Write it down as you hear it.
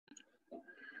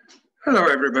Hello,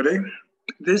 everybody.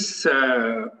 This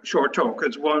short talk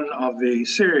is one of the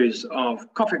series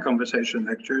of coffee conversation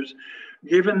lectures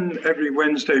given every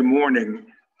Wednesday morning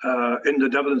in the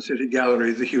Dublin City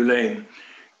Gallery, the Hugh Lane.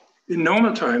 In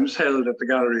normal times, held at the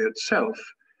gallery itself,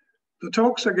 the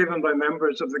talks are given by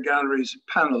members of the gallery's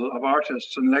panel of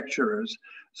artists and lecturers,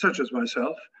 such as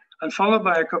myself, and followed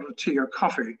by a cup of tea or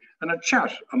coffee and a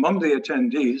chat among the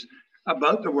attendees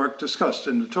about the work discussed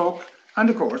in the talk and,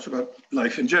 of course, about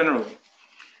life in general.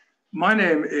 My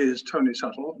name is Tony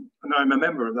Suttle, and I'm a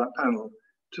member of that panel.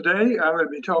 Today, I will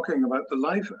be talking about the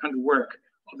life and work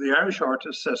of the Irish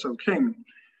artist Cecil King,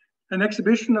 an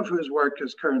exhibition of whose work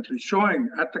is currently showing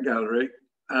at the gallery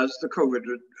as the COVID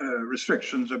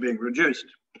restrictions are being reduced.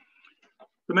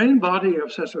 The main body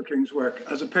of Cecil King's work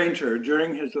as a painter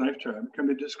during his lifetime can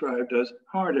be described as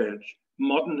hard edge,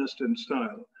 modernist in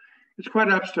style. It's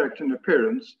quite abstract in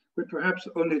appearance, with perhaps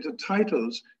only the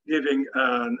titles giving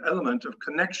an element of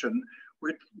connection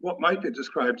with what might be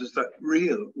described as the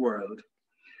real world.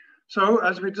 So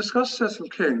as we discuss Cecil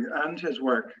King and his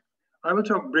work, I will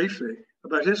talk briefly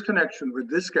about his connection with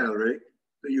this gallery,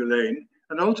 the Hugh Lane,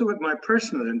 and also with my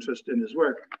personal interest in his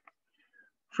work.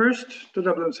 First, the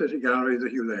Dublin City Gallery, the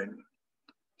Hugh Lane.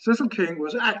 Cecil King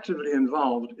was actively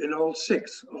involved in all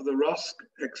 6 of the Rosk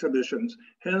exhibitions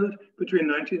held between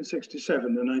 1967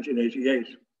 and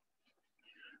 1988.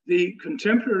 The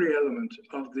contemporary element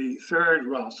of the third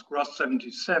Rosk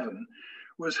 77,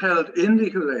 was held in the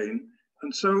Hugh Lane,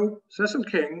 and so Cecil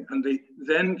King and the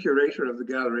then curator of the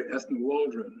gallery, Ethna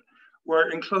Waldron,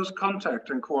 were in close contact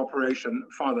and cooperation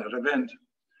for that event.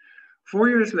 4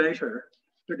 years later,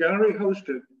 the gallery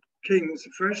hosted King's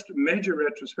first major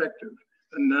retrospective,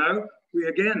 and now we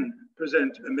again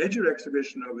present a major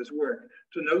exhibition of his work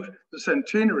to note the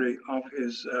centenary of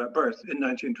his birth in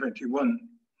 1921.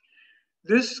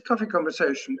 This coffee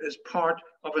conversation is part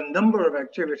of a number of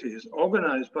activities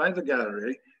organized by the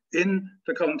gallery in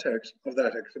the context of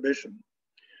that exhibition.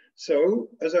 So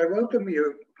as I welcome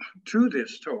you to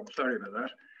this talk, sorry about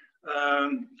that,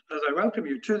 as I welcome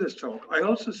you to this talk, I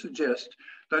also suggest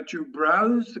that you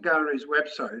browse the gallery's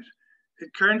website.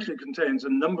 It currently contains a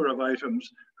number of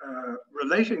items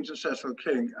relating to Cecil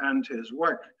King and his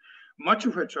work, much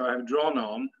of which I have drawn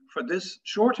on for this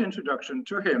short introduction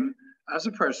to him as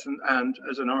a person and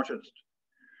as an artist.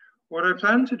 What I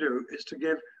plan to do is to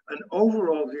give an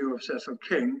overall view of Cecil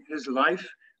King, his life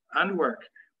and work,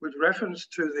 with reference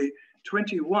to the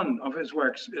 21 of his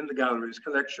works in the gallery's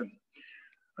collection.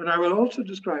 And I will also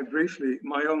describe briefly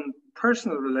my own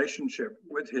personal relationship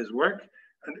with his work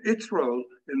and its role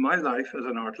in my life as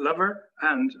an art lover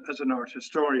and as an art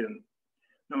historian.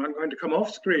 Now I'm going to come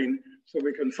off screen so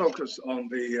we can focus on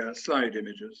the slide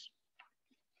images.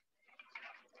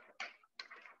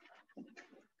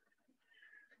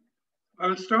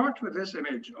 I'll start with this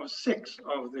image of 6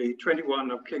 of the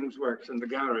 21 of King's works in the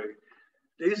gallery.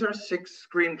 These are 6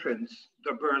 screen prints,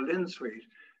 the Berlin suite,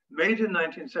 made in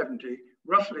 1970,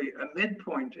 roughly a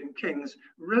midpoint in King's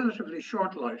relatively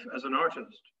short life as an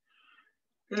artist.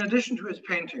 In addition to his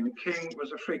painting, King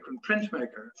was a frequent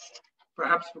printmaker,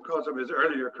 perhaps because of his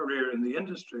earlier career in the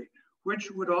industry, which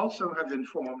would also have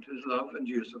informed his love and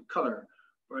use of color,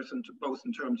 both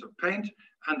in terms of paint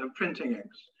and of printing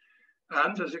inks.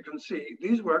 And as you can see,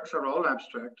 these works are all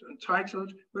abstract and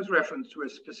titled with reference to a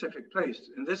specific place,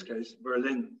 in this case,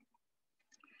 Berlin.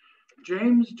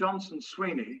 James Johnson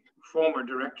Sweeney, former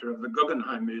director of the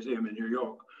Guggenheim Museum in New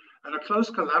York, and a close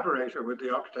collaborator with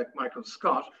the architect Michael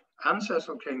Scott and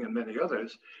Cecil King and many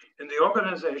others in the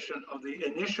organization of the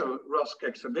initial Rosk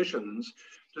exhibitions,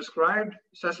 described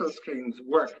Cecil King's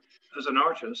work as an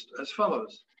artist as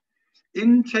follows.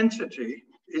 Intensity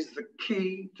is the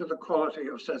key to the quality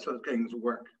of Cecil King's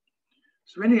work.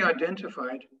 Sweeney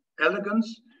identified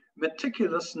elegance,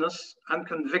 meticulousness, and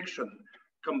conviction,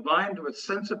 combined with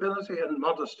sensibility and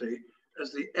modesty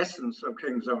as the essence of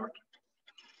King's art.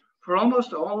 For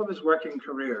almost all of his working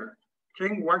career,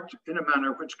 King worked in a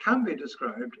manner which can be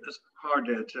described as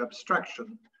hard-edge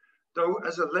abstraction, though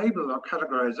as a label or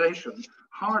categorization,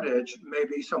 hard edge may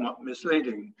be somewhat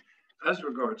misleading as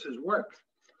regards his work.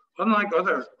 Unlike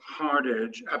other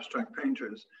hard-edge abstract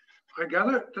painters, I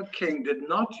gather that King did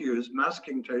not use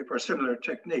masking tape or similar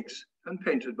techniques and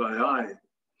painted by eye.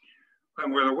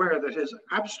 I'm well aware that his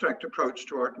abstract approach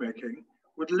to art making,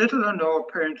 with little or no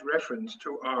apparent reference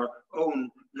to our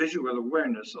own visual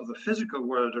awareness of the physical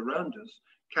world around us,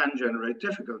 can generate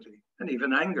difficulty and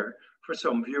even anger for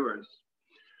some viewers.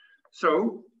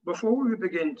 So, before we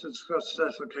begin to discuss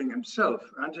Cecil King himself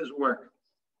and his work,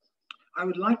 I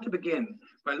would like to begin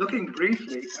by looking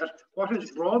briefly at what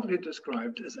is broadly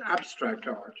described as abstract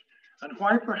art, and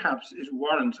why perhaps it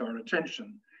warrants our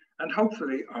attention and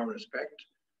hopefully our respect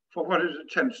for what it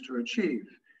attempts to achieve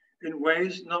in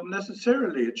ways not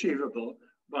necessarily achievable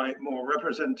by more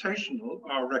representational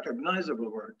or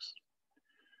recognizable works.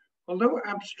 Although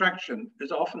abstraction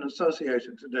is often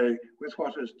associated today with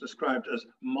what is described as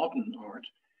modern art,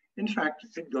 in fact,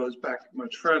 it goes back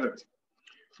much further.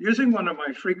 Using one of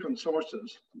my frequent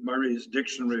sources, Murray's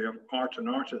Dictionary of Art and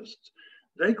Artists,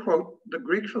 they quote the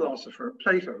Greek philosopher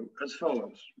Plato as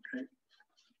follows. Okay?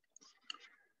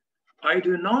 I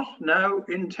do not now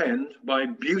intend by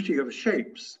beauty of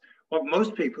shapes what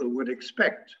most people would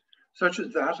expect, such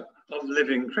as that of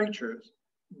living creatures,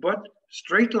 but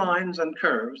straight lines and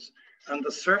curves, and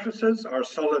the surfaces or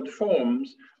solid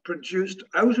forms produced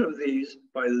out of these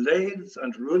by lathes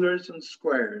and rulers and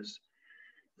squares.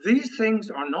 These things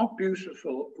are not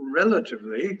beautiful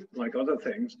relatively, like other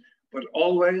things, but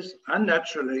always and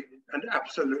naturally and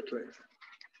absolutely,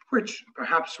 which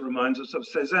perhaps reminds us of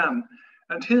Cézanne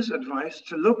and his advice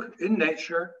to look in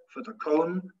nature for the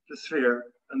cone, the sphere,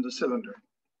 and the cylinder.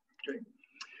 Okay.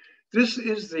 This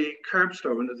is the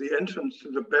curbstone at the entrance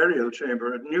to the burial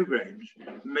chamber at Newgrange,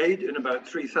 made in about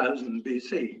 3000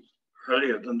 BC,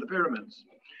 earlier than the pyramids.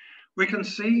 We can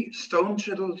see stone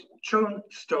chiseled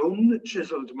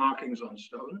markings on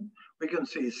stone. We can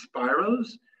see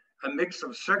spirals, a mix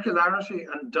of circularity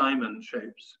and diamond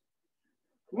shapes.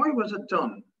 Why was it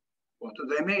done? What do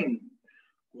they mean?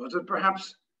 Was it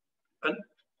perhaps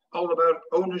all about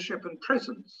ownership and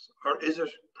presence, or is it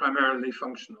primarily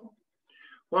functional?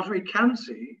 What we can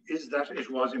see is that it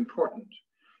was important.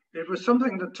 It was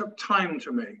something that took time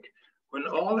to make, when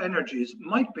all energies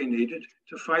might be needed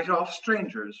to fight off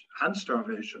strangers and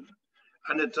starvation,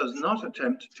 and it does not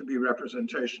attempt to be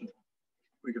representational.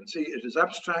 We can see it is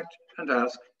abstract and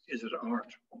ask, is it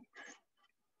art?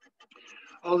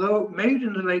 Although made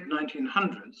in the late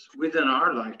 1900s, within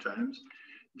our lifetimes,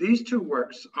 these two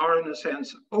works are in a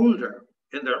sense older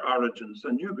in their origins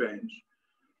than Newgrange.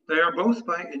 They are both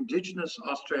by Indigenous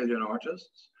Australian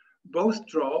artists. Both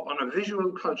draw on a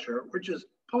visual culture which is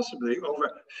possibly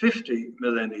over 50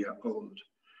 millennia old.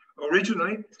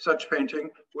 Originally, such painting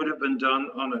would have been done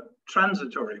on a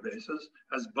transitory basis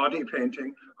as body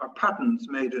painting or patterns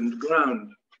made in the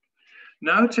ground.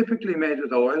 Now typically made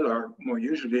with oil or more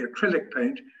usually acrylic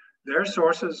paint, their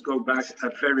sources go back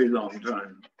a very long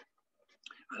time.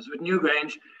 As with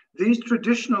Newgrange, these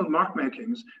traditional mark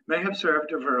makings may have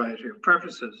served a variety of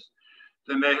purposes.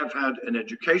 They may have had an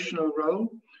educational role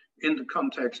in the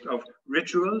context of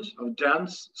rituals of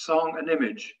dance, song, and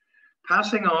image,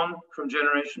 passing on from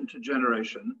generation to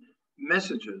generation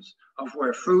messages of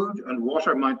where food and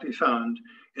water might be found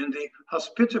in the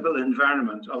hospitable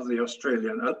environment of the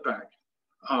Australian outback,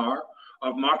 or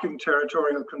of marking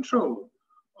territorial control,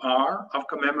 or of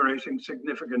commemorating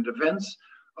significant events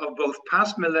of both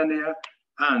past millennia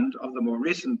and of the more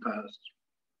recent past.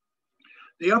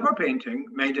 The upper painting,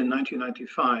 made in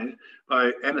 1995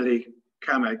 by Emily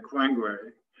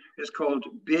Kamek-Wangweri, is called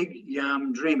Big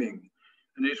Yam Dreaming,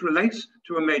 and it relates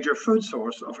to a major food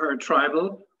source of her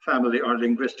tribal, family, or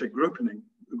linguistic grouping.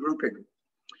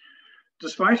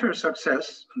 Despite her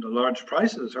success and the large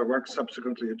prizes her work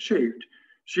subsequently achieved,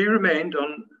 she remained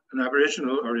on an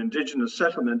Aboriginal or Indigenous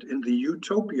settlement in the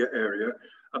Utopia area,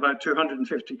 about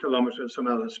 250 kilometers from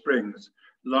Alice Springs,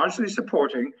 largely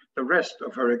supporting the rest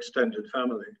of her extended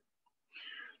family.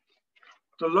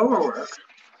 The lower work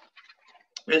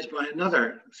is by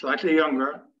another, slightly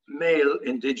younger, male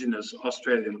Indigenous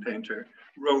Australian painter,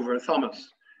 Rover Thomas.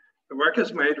 The work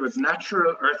is made with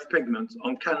natural earth pigments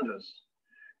on canvas.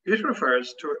 It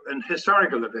refers to an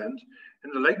historical event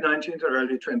in the late 19th or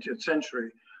early 20th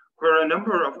century, where a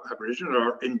number of Aboriginal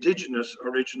or Indigenous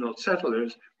original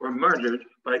settlers were murdered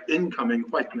by incoming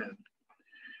white men.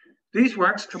 These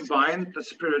works combine the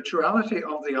spirituality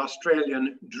of the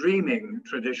Australian dreaming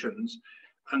traditions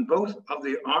and both of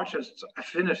the artist's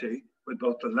affinity with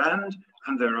both the land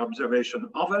and their observation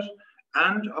of it,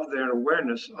 and of their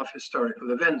awareness of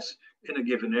historical events in a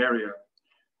given area,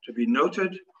 to be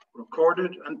noted,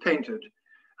 recorded, and painted,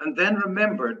 and then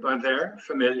remembered by their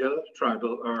familial,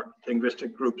 tribal, or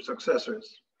linguistic group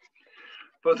successors.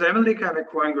 Both Emily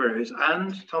Kamek-Wangweri's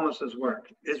and Thomas's work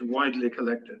is widely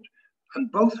collected,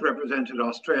 and both represented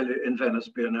Australia in Venice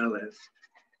Biennales.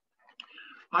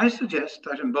 I suggest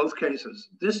that in both cases,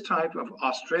 this type of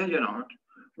Australian art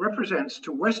represents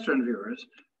to Western viewers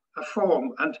a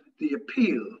form and the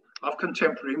appeal of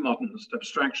contemporary modernist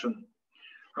abstraction.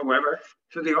 However,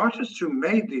 to the artists who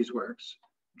made these works,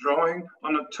 drawing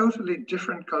on a totally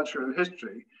different cultural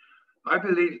history, I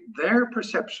believe their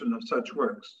perception of such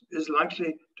works is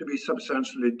likely to be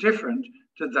substantially different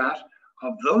to that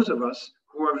of those of us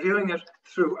who are viewing it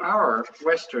through our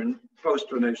Western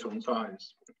post-Renaissance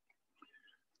eyes.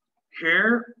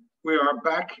 Here we are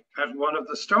back at one of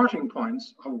the starting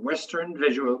points of Western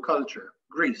visual culture,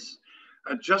 Greece,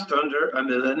 at just under a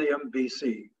millennium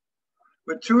BC,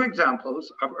 with two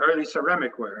examples of early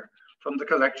ceramic ware from the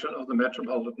collection of the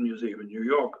Metropolitan Museum in New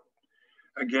York.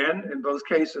 Again, in both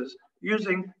cases,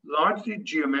 using largely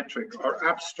geometric or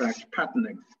abstract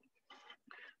patterning.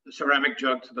 The ceramic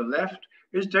jug to the left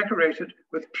is decorated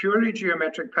with purely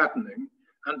geometric patterning,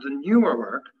 and the newer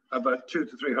work, about 200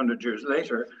 to 300 years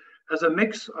later, has a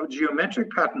mix of geometric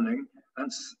patterning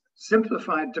and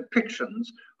simplified depictions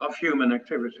of human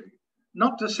activity,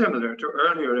 not dissimilar to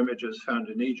earlier images found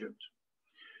in Egypt.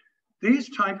 These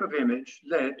type of image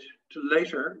led to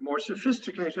later, more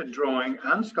sophisticated drawing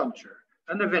and sculpture,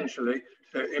 and eventually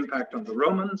their impact on the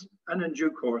Romans, and in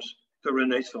due course, the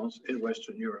Renaissance in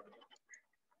Western Europe.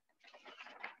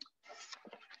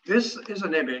 This is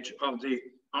an image of the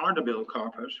Ardabil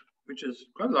carpet, which is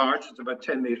quite large, it's about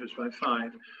 10 meters by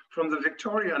 5, from the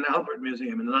Victoria and Albert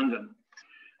Museum in London.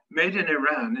 Made in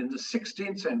Iran in the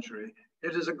 16th century,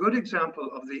 it is a good example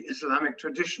of the Islamic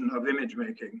tradition of image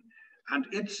making and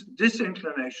its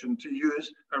disinclination to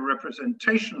use a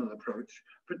representational approach,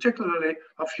 particularly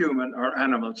of human or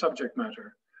animal subject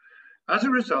matter. As a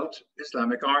result,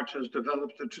 Islamic art has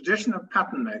developed a tradition of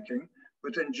pattern making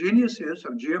with ingenious use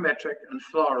of geometric and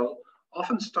floral,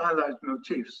 often stylized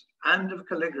motifs, and of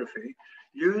calligraphy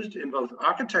used in both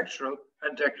architectural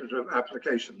and decorative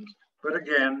applications, but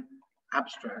again,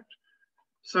 abstract.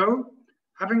 So,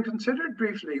 having considered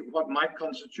briefly what might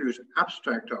constitute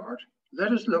abstract art,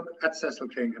 let us look at Cecil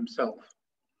King himself.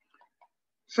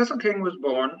 Cecil King was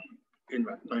born in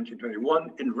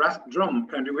 1921 in Rathdrum,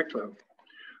 County Wicklow.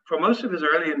 For most of his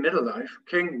early and middle life,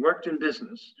 King worked in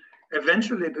business,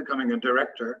 eventually becoming a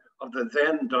director of the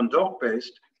then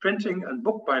Dundalk-based printing and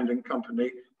bookbinding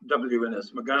company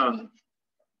W&S McGann.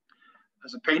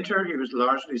 As a painter, he was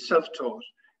largely self-taught,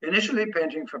 initially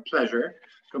painting for pleasure,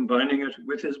 combining it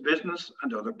with his business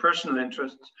and other personal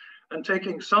interests, and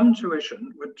taking some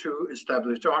tuition with two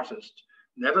established artists,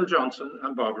 Neville Johnson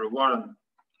and Barbara Warren.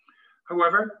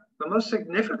 However, the most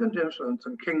significant influence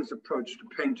on King's approach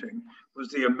to painting was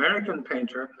the American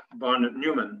painter Barnett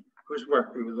Newman, whose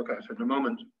work we will look at in a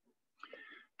moment.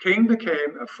 King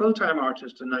became a full-time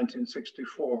artist in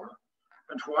 1964,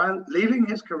 and while leaving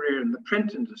his career in the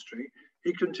print industry,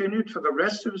 he continued for the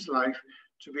rest of his life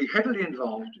to be heavily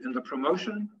involved in the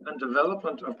promotion and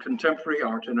development of contemporary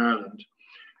art in Ireland,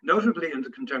 notably in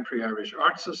the Contemporary Irish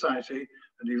Art Society,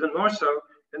 and even more so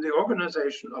in the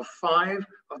organization of 5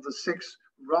 of the 6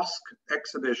 Rusk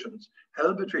exhibitions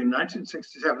held between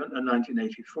 1967 and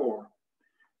 1984.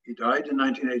 He died in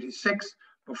 1986,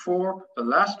 before the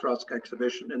last Rusk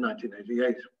exhibition in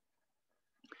 1988.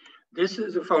 This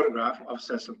is a photograph of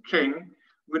Cecil King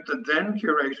with the then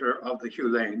curator of the Hugh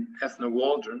Lane, Ethna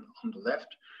Waldron, on the left,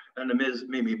 and a Ms.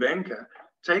 Mimi Benka,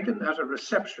 taken at a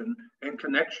reception in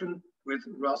connection with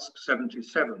Rusk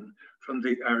 77 from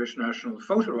the Irish National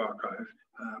Photo Archive,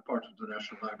 part of the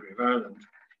National Library of Ireland.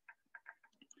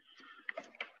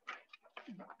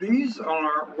 These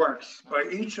are works by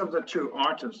each of the 2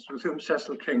 artists with whom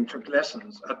Cecil King took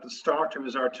lessons at the start of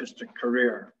his artistic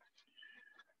career.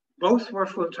 Both were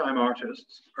full-time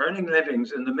artists, earning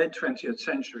livings in the mid-20th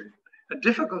century, a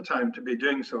difficult time to be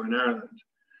doing so in Ireland.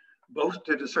 Both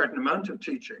did a certain amount of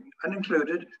teaching and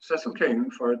included Cecil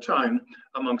King for a time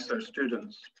amongst their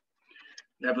students.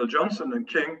 Neville Johnson and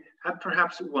King had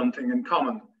perhaps one thing in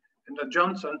common, in that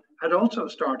Johnson had also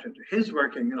started his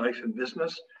working life in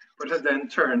business, but had then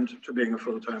turned to being a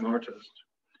full-time artist.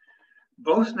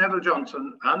 Both Neville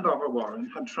Johnson and Barbara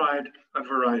Warren had tried a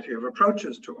variety of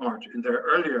approaches to art in their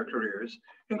earlier careers,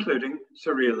 including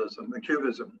surrealism and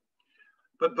cubism.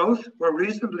 But both were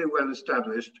reasonably well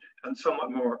established and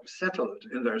somewhat more settled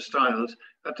in their styles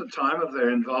at the time of their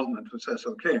involvement with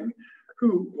Cecil King,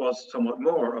 who was somewhat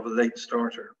more of a late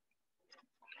starter.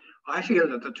 I feel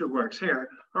that the 2 works here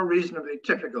are reasonably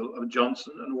typical of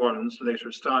Johnson and Warren's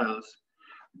later styles.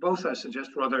 Both, I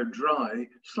suggest, rather dry,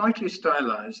 slightly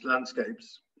stylized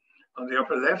landscapes. On the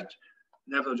upper left,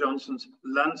 Neville Johnson's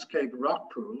landscape rock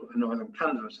pool in oil and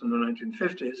canvas in the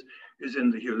 1950s is in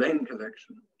the Hugh Lane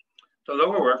collection. The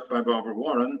lower work by Barbara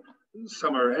Warren,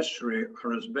 Summer Estuary,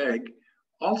 Horace Begg,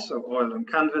 also oil and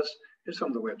canvas, is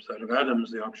from the website of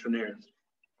Adams, the auctioneers.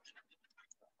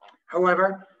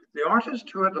 However, the artist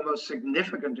who had the most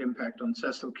significant impact on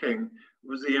Cecil King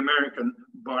was the American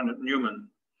Barnett Newman.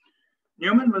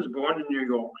 Newman was born in New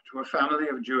York to a family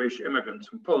of Jewish immigrants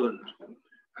from Poland.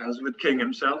 As with King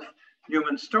himself,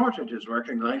 Newman started his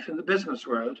working life in the business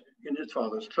world in his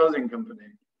father's clothing company.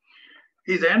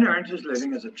 He then earned his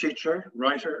living as a teacher,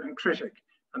 writer, and critic,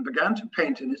 and began to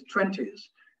paint in his 20s,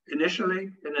 initially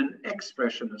in an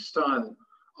expressionist style,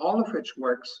 all of which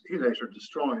works he later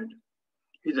destroyed.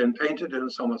 He then painted in a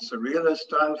somewhat surrealist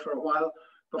style for a while,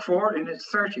 before in his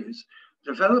 30s,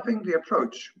 developing the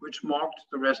approach which marked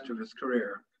the rest of his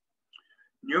career.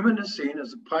 Newman is seen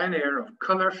as a pioneer of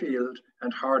color-field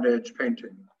and hard-edge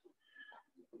painting.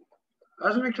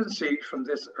 As we can see from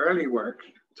this early work,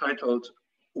 titled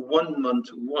 1 Month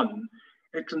 1,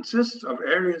 it consists of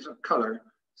areas of color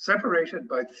separated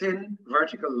by thin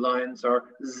vertical lines, or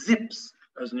zips,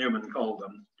 as Newman called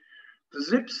them. The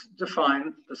zips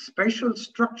define the spatial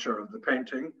structure of the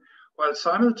painting, while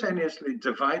simultaneously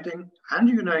dividing and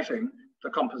uniting the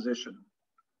composition.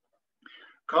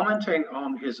 Commenting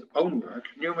on his own work,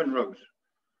 Newman wrote,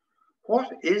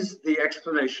 "What is the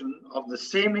explanation of the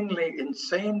seemingly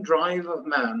insane drive of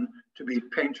man to be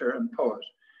painter and poet,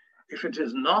 if it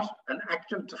is not an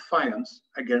active defiance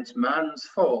against man's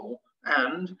fall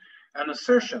and an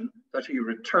assertion that he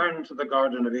returned to the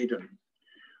Garden of Eden?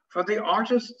 For the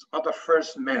artists are the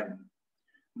first men.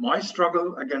 My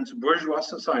struggle against bourgeois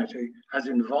society has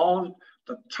involved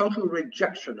the total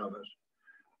rejection of it.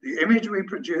 The image we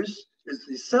produce is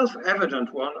the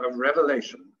self-evident one of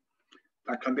revelation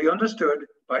that can be understood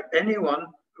by anyone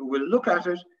who will look at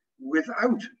it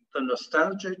without the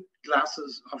nostalgic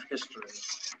glasses of history."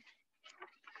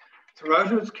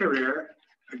 Throughout his career,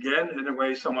 again in a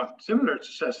way somewhat similar to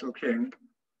Cecil King,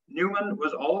 Newman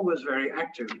was always very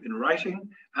active in writing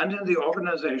and in the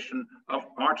organization of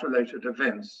art-related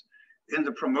events, in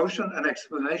the promotion and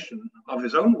explanation of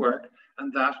his own work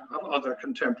and that of other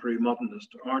contemporary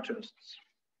modernist artists.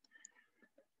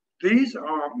 These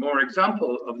are more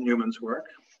examples of Newman's work.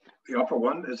 The upper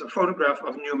one is a photograph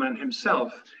of Newman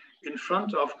himself in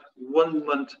front of 1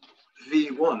 Month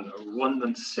V1, or 1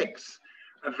 Month 6,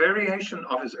 a variation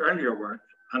of his earlier work,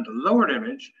 and the lower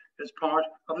image is part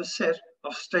of a set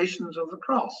of Stations of the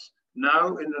Cross,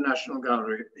 now in the National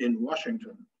Gallery in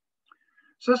Washington.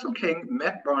 Cecil King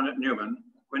met Barnett Newman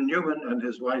when Newman and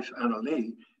his wife Anna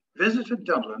Lee visited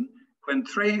Dublin, when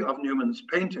 3 of Newman's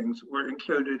paintings were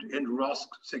included in Rosk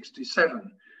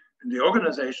 67, in the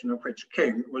organization of which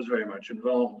King was very much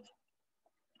involved.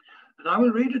 And I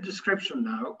will read a description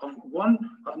now of one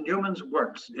of Newman's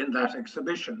works in that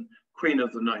exhibition, Queen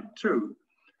of the Night 2,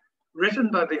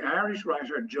 written by the Irish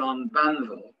writer John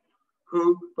Banville,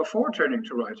 who, before turning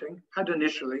to writing, had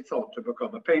initially thought to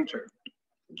become a painter.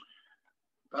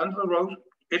 Banville wrote,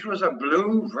 "It was a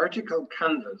blue vertical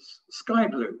canvas, sky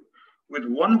blue, with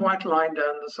one white line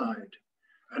down the side,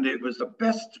 and it was the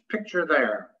best picture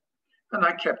there. And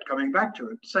I kept coming back to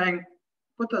it, saying,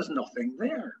 but there's nothing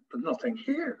there, but nothing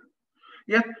here."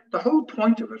 Yet the whole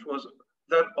point of it was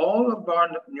that all of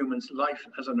Barnett Newman's life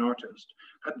as an artist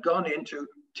had gone into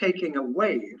taking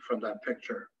away from that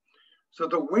picture. So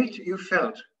the weight you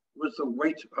felt was the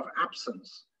weight of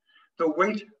absence, the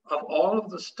weight of all of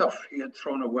the stuff he had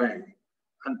thrown away.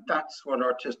 And that's what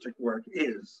artistic work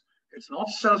is. It's not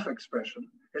self-expression.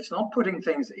 It's not putting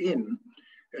things in.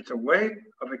 It's a way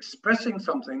of expressing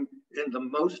something in the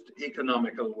most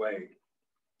economical way.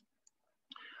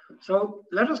 So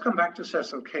let us come back to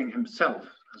Cecil King himself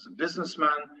as a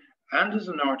businessman and as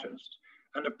an artist,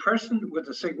 and a person with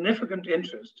a significant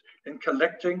interest in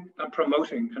collecting and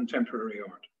promoting contemporary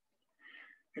art.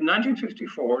 In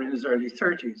 1954, in his early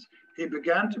 30s, he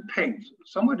began to paint,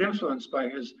 somewhat influenced by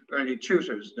his early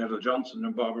tutors, Neville Johnson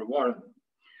and Barbara Warren.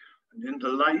 And in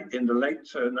the late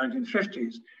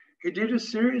 1950s, he did a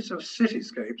series of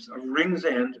cityscapes of Rings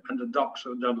End and the docks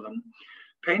of Dublin,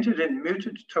 painted in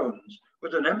muted tones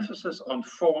with an emphasis on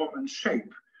form and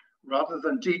shape rather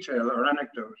than detail or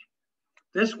anecdote.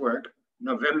 This work,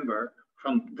 November,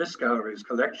 from this gallery's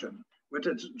collection, with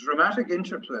its dramatic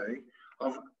interplay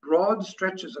of broad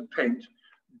stretches of paint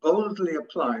boldly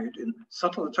applied in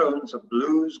subtle tones of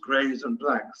blues, greys, and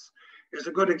blacks, is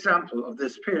a good example of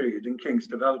this period in King's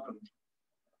development.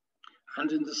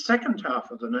 And in the second half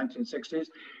of the 1960s,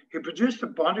 he produced a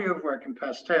body of work in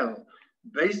pastel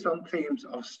based on themes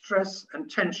of stress and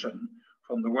tension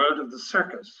from the world of the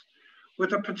circus,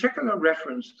 with a particular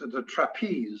reference to the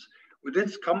trapeze, with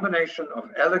its combination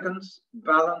of elegance,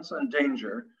 balance, and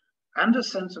danger, and a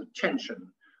sense of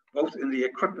tension, both in the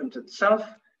equipment itself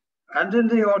and in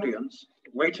the audience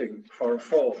waiting for a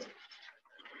fall.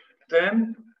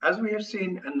 Then, as we have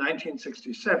seen in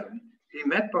 1967, he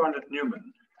met Barnett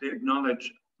Newman, the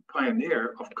acknowledged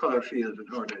pioneer of color field and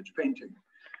hard edge painting.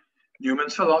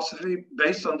 Newman's philosophy,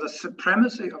 based on the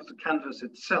supremacy of the canvas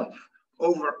itself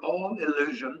over all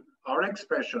illusion or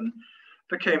expression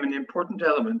became an important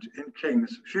element in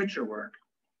King's future work.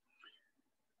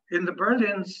 In the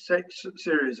Berlin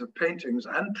series of paintings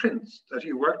and prints that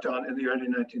he worked on in the early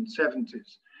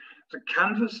 1970s, the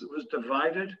canvas was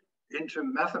divided into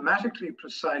mathematically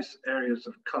precise areas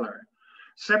of color,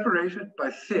 separated by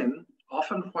thin,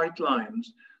 often white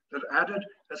lines that added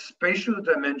a spatial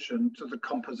dimension to the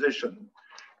composition,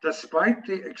 despite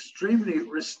the extremely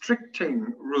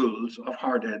restricting rules of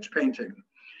hard edge painting.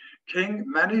 King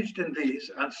managed in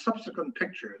these and subsequent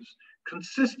pictures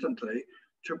consistently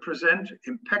to present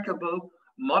impeccable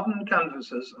modern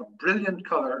canvases of brilliant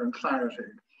color and clarity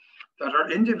that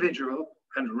are individual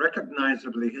and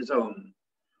recognizably his own.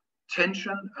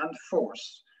 Tension and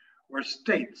force were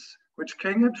states which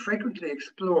King had frequently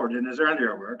explored in his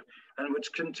earlier work and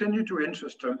which continued to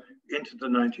interest him into the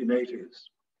 1980s.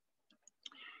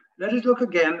 Let us look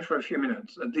again for a few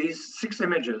minutes at these 6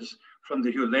 images from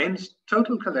the Hugh Lane's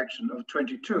total collection of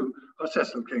 22 of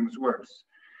Cecil King's works.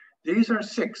 These are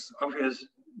 6 of his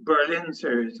Berlin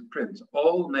series of prints,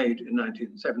 all made in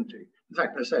 1970. In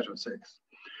fact, a set of 6.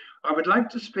 I would like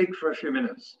to speak for a few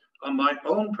minutes on my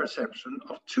own perception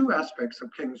of 2 aspects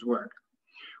of King's work.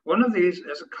 One of these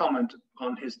is a comment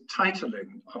on his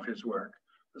titling of his work.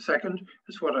 The second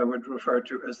is what I would refer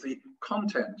to as the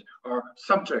content or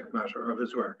subject matter of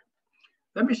his work.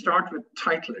 Let me start with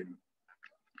titling.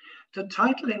 The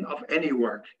titling of any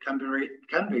work can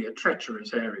be a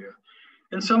treacherous area.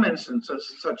 In some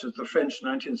instances, such as the French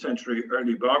 19th century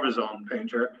early Barbizon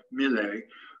painter, Millet,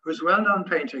 whose well-known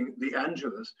painting, The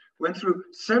Angelus, went through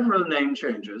several name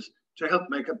changes to help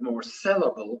make it more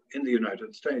sellable in the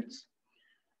United States.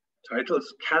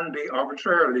 Titles can be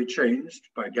arbitrarily changed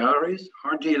by galleries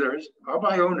or dealers or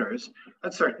by owners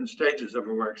at certain stages of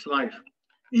a work's life.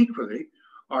 Equally,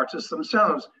 artists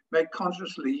themselves may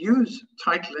consciously use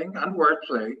titling and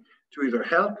wordplay to either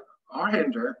help or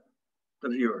hinder the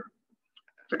viewer.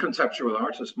 The conceptual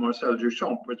artist Marcel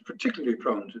Duchamp was particularly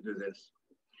prone to do this.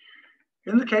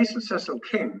 In the case of Cecil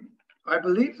King, I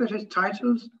believe that his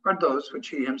titles are those which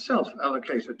he himself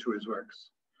allocated to his works.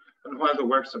 And while the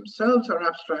works themselves are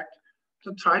abstract,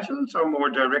 the titles are more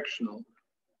directional.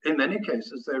 In many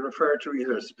cases, they refer to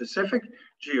either specific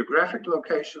geographic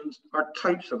locations or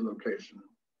types of location.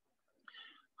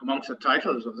 Amongst the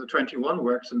titles of the 21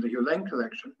 works in the Hugh Lane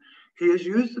collection, he has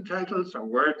used the titles or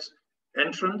words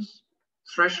entrance,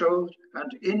 threshold,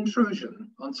 and intrusion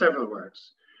on several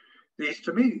works. These,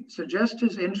 to me, suggest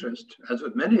his interest, as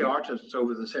with many artists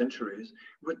over the centuries,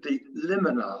 with the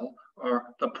liminal, or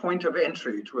the point of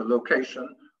entry to a location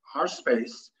or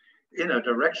space in a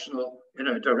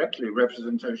directly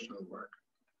representational work.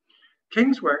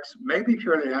 King's works may be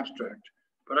purely abstract,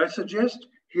 but I suggest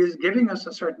he is giving us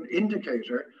a certain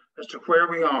indicator as to where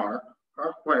we are,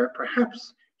 or where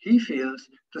perhaps he feels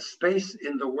the space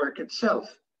in the work itself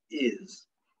is.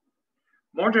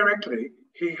 More directly,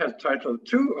 he has titled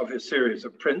 2 of his series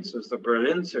of prints as the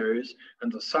Berlin series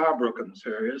and the Saarbrücken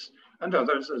series, and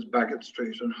others as Bagot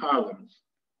Street and Harlem.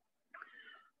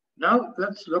 Now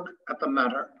let's look at the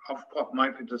matter of what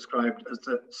might be described as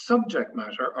the subject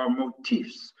matter or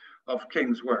motifs of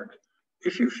King's work,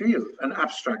 if you feel an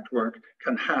abstract work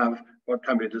can have what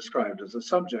can be described as a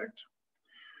subject.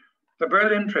 The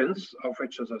Berlin prints, of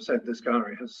which, as I've said, this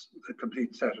gallery has a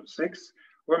complete set of 6,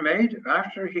 were made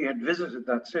after he had visited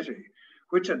that city,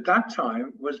 which at that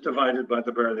time was divided by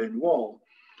the Berlin Wall,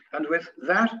 and with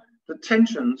that, the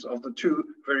tensions of the 2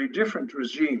 very different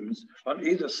regimes on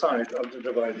either side of the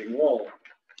dividing wall.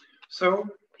 So,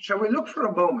 shall we look for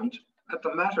a moment at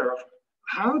the matter of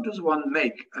how does one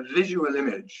make a visual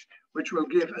image which will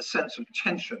give a sense of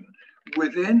tension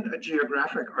within a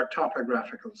geographic or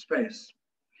topographical space?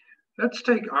 Let's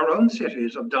take our own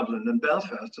cities of Dublin and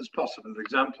Belfast as possible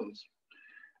examples.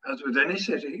 As with any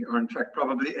city, or in fact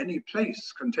probably any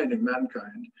place containing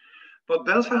mankind, but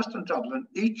Belfast and Dublin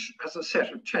each has a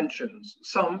set of tensions,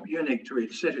 some unique to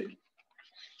each city.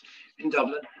 In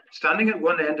Dublin, standing at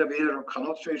one end of either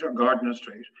Connaught Street or Gardiner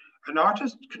Street, an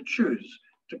artist can choose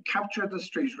to capture the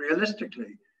street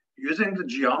realistically, using the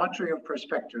geometry of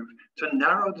perspective to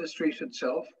narrow the street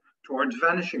itself towards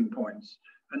vanishing points,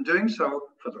 and doing so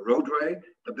for the roadway,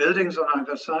 the buildings on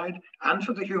either side, and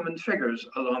for the human figures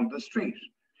along the street.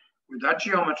 With that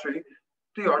geometry,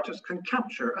 the artist can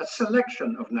capture a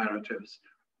selection of narratives,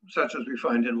 such as we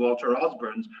find in Walter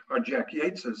Osborne's or Jack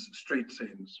Yeats's street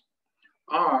scenes.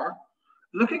 Or,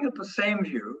 looking at the same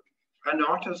view, an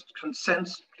artist can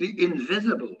sense the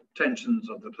invisible tensions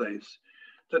of the place,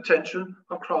 the tension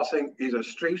of crossing either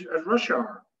street at rush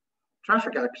hour.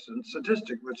 Traffic accident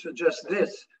statistic would suggest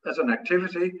this as an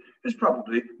activity is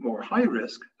probably more high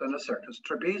risk than a circus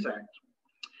trapeze act.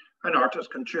 An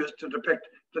artist can choose to depict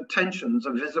the tensions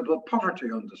of visible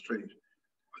poverty on the street,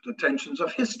 or the tensions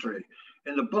of history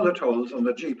in the bullet holes on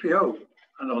the GPO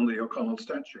and on the O'Connell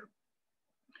statue.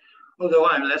 Although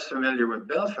I'm less familiar with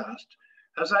Belfast,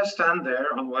 as I stand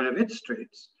there on one of its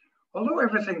streets, although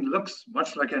everything looks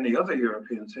much like any other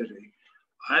European city,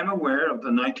 I'm aware of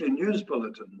the nightly news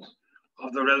bulletins,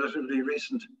 of the relatively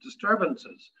recent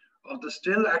disturbances, of the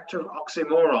still active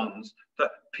oxymorons,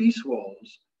 the peace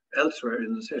walls elsewhere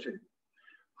in the city.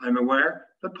 I'm aware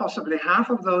that possibly half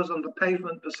of those on the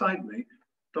pavement beside me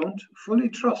don't fully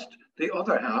trust the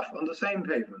other half on the same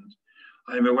pavement.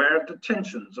 I'm aware of the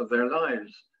tensions of their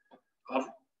lives, of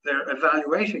their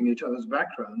evaluating each other's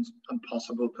backgrounds and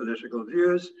possible political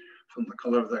views, from the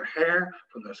color of their hair,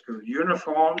 from their school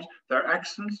uniforms, their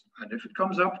accents, and if it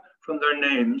comes up, from their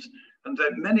names, and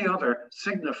the many other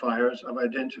signifiers of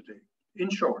identity. In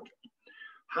short,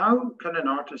 how can an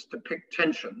artist depict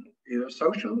tension, either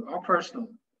social or personal?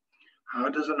 How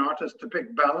does an artist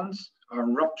depict balance or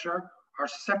rupture or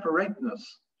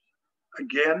separateness?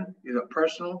 Again, either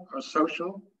personal or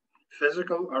social,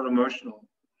 physical or emotional.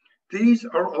 These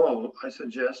are all, I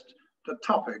suggest, the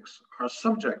topics or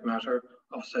subject matter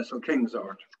of Cecil King's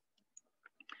art.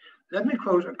 Let me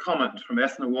quote a comment from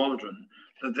Ethna Waldron,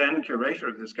 the then curator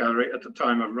of this gallery at the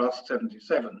time of Ross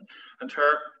 77, and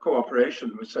her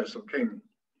cooperation with Cecil King.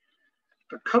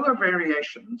 The color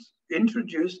variations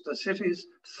introduced the city's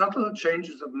subtle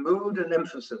changes of mood and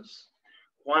emphasis,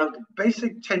 while the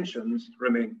basic tensions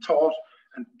remain taut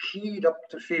and keyed up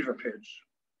to fever pitch.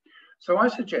 So I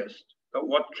suggest that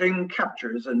what King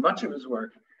captures in much of his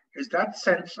work is that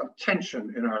sense of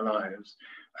tension in our lives,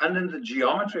 and in the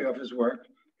geometry of his work,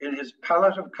 in his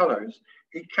palette of colors,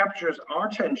 he captures our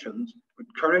tensions with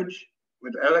courage,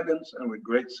 with elegance, and with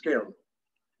great skill.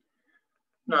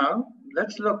 Now,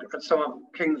 let's look at some of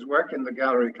King's work in the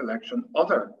gallery collection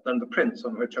other than the prints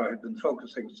on which I have been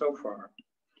focusing so far.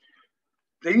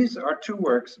 These are two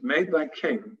works made by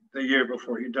King the year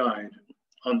before he died.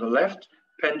 On the left,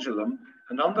 Pendulum,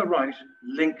 and on the right,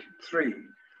 Link 3.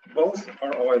 Both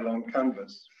are oil on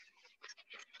canvas.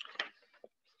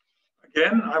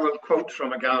 Again, I will quote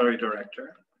from a gallery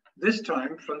director, this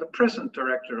time from the present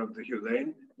director of the Hugh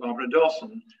Lane, Barbara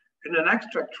Dawson, in an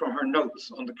extract from her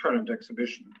notes on the current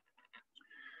exhibition.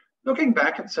 Looking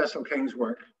back at Cecil King's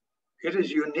work, it is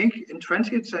unique in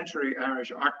 20th century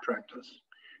Irish art practice,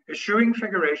 eschewing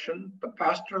figuration, the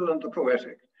pastoral and the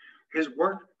poetic. His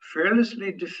work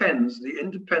fearlessly defends the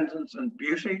independence and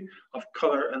beauty of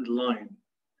color and line.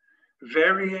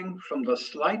 Varying from the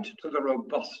slight to the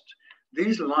robust,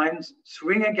 these lines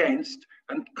swing against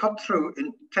and cut through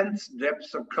intense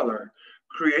depths of color,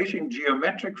 creating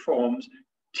geometric forms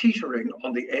teetering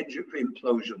on the edge of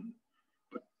implosion.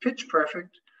 But pitch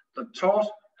perfect, the taut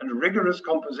and rigorous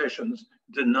compositions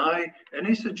deny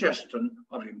any suggestion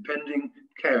of impending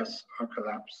chaos or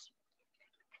collapse.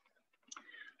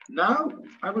 Now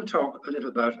I will talk a little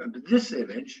about this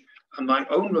image and my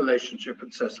own relationship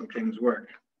with Cecil King's work.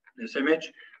 This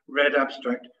image, red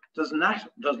abstract, does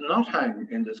not hang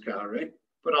in this gallery,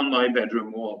 but on my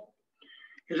bedroom wall.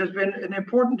 It has been an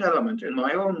important element in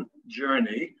my own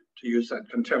journey, to use that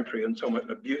contemporary and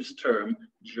somewhat abused term,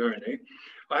 journey.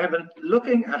 I have been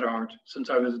looking at art since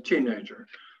I was a teenager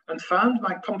and found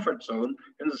my comfort zone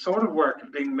in the sort of work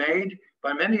being made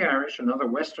by many Irish and other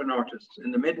Western artists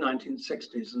in the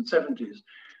mid-1960s and 70s,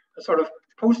 a sort of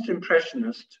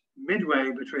post-impressionist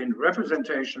midway between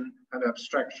representation and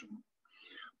abstraction.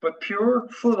 But pure,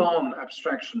 full-on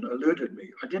abstraction eluded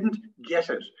me. I didn't get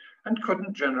it and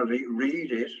couldn't generally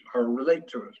read it or relate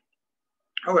to it.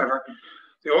 However,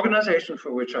 the organization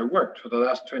for which I worked for the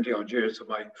last 20-odd years of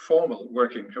my formal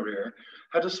working career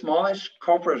had a smallish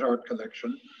corporate art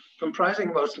collection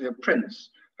comprising mostly of prints,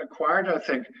 acquired, I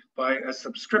think, by a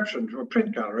subscription to a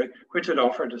print gallery, which had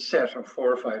offered a set of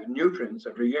 4 or 5 new prints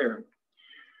every year.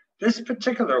 This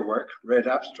particular work, Red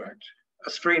Abstract, a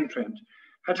screen print,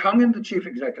 had hung in the chief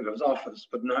executive's office,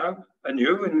 but now a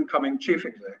new incoming chief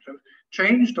executive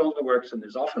changed all the works in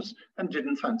his office and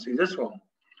didn't fancy this one.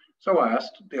 So I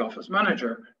asked the office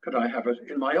manager, could I have it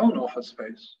in my own office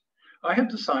space? I had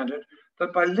decided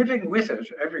that by living with it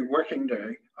every working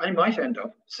day, I might end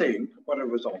up seeing what it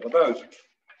was all about.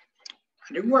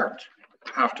 And it worked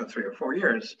after 3 or 4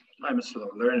 years. I'm a slow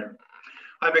learner.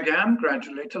 I began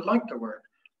gradually to like the work.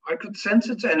 I could sense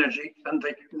its energy and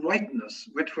the rightness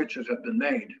with which it had been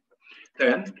made.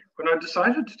 Then, when I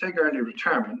decided to take early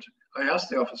retirement, I asked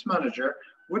the office manager,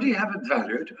 would he have it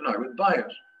valued and I would buy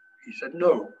it? He said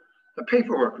no. The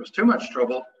paperwork was too much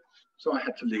trouble, so I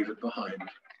had to leave it behind.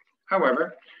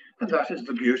 However, and that is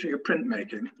the beauty of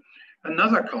printmaking,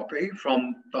 Another copy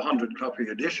from the 100-copy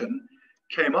edition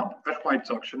came up at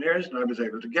White's Auctioneers, and I was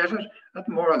able to get it at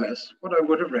more or less what I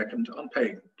would have reckoned on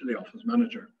paying to the office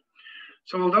manager.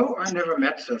 So although I never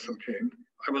met Cecil King,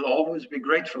 I will always be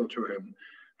grateful to him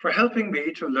for helping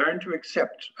me to learn to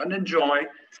accept and enjoy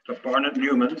the Barnett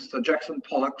Newmans, the Jackson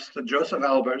Pollocks, the Joseph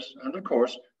Albers, and of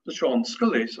course, the Sean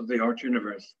Scullys of the art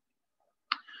universe.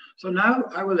 So now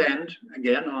I will end,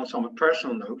 again, on a somewhat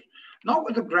personal note, not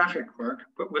with a graphic work,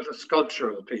 but with a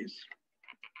sculptural piece.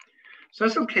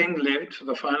 Cecil King lived for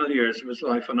the final years of his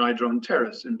life on Idrone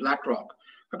Terrace in Blackrock,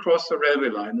 across the railway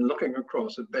line and looking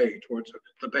across the bay towards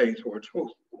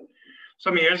Howth.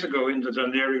 Some years ago, the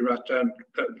Dunleary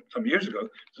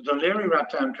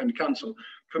Rattown County Council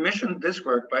commissioned this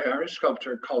work by Irish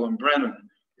sculptor Colin Brennan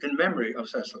in memory of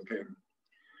Cecil King.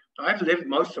 I've lived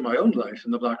most of my own life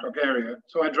in the Blackrock area,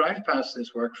 so I drive past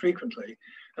this work frequently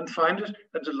and find it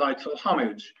a delightful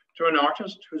homage to an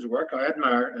artist whose work I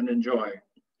admire and enjoy.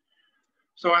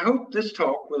 So I hope this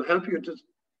talk will help you to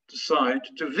decide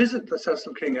to visit the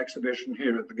Cecil King exhibition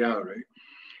here at the gallery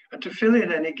and to fill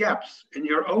in any gaps in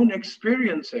your own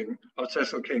experiencing of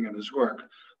Cecil King and his work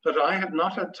that I have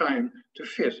not had time to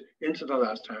fit into the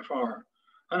last half hour.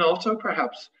 And also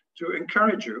perhaps to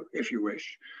encourage you, if you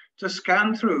wish, to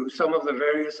scan through some of the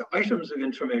various items of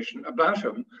information about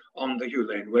him on the Hugh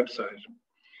Lane website.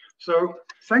 So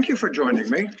thank you for joining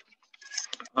me.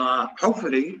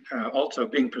 Hopefully also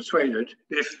being persuaded,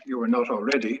 if you were not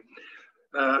already,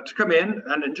 to come in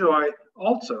and enjoy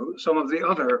also some of the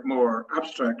other more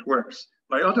abstract works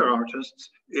by other artists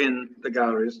in the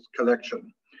gallery's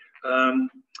collection. And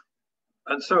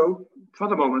so for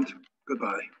the moment,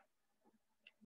 goodbye.